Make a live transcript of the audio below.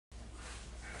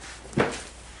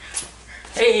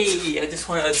Hey, I just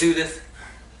want to do this.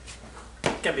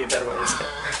 Gotta be a better way to say it.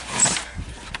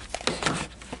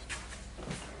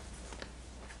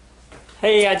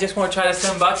 Hey, I just want to try this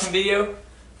unboxing video.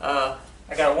 I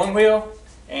got a OneWheel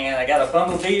and I got a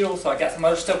bundle deal, so I got some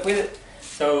other stuff with it.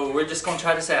 So we're just gonna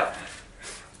try this out.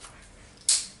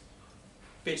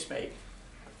 Bitch made.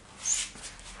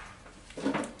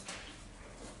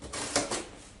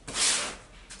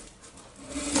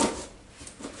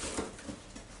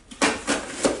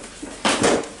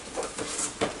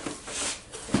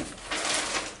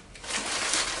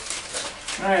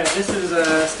 Alright, this is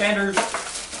a standard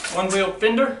OneWheel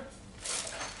fender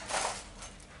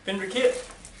kit.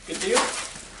 Good deal.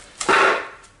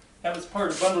 That was part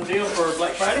of the bundle deal for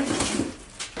Black Friday.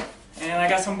 And I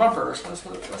got some bumpers. Let's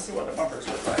see what the bumpers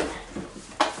look like.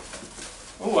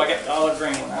 Oh, I got the olive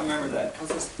green one. I remember that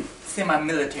because it's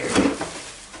semi-military.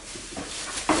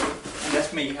 And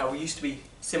that's me, how we used to be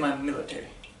semi-military.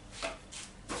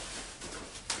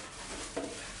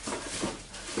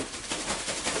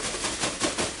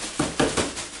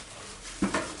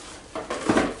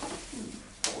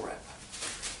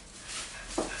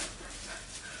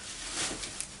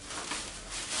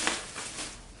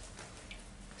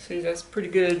 See, that's pretty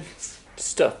good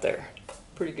stuff there.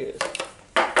 Pretty good.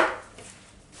 I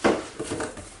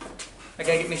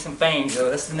gotta get me some Fangs though,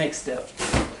 that's the next step.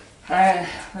 Alright,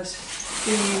 let's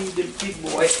see the big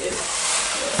boy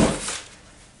is.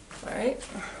 Alright,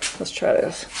 let's try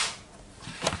this.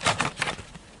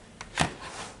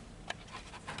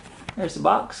 There's the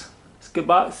box. It's a good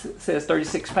box. It says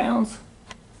 36 pounds.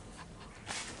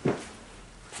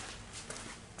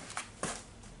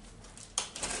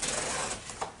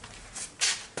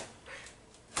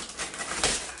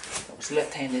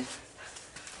 Left-handed.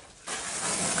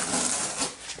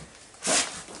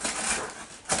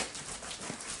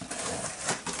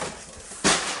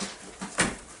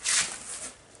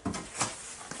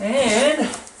 And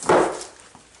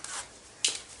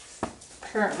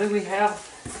apparently we have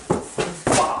a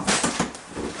box.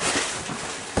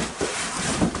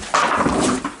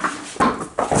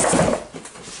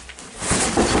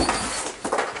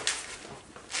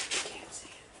 Can't see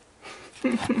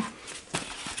it.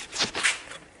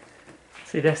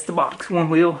 See, that's the box,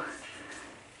 OneWheel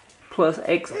plus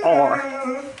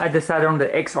XR. I decided on the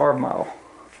XR model.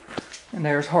 And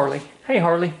there's Harley. Hey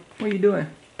Harley, what are you doing?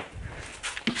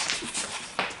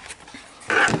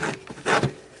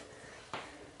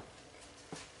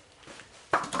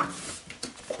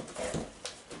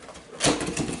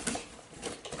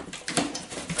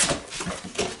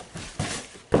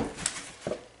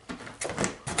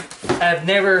 I've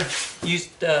never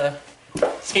used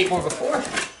skateboard before.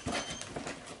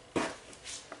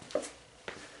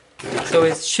 So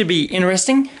it should be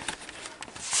interesting.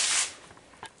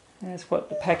 That's what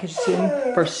the package is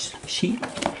in. First sheet.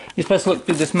 You're supposed to look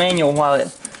through this manual while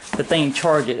the thing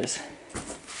charges.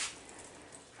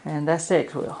 And that's the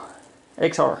OneWheel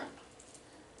XR.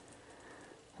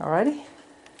 Alrighty.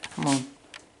 I'm going to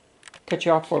cut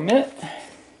you off for a minute.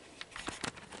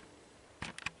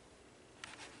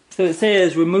 So it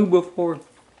says removable for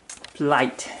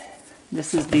flight.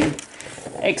 This is the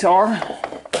XR.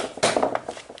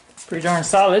 Pretty darn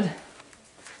solid.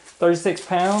 36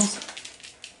 pounds.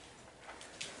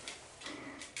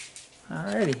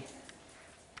 Alrighty.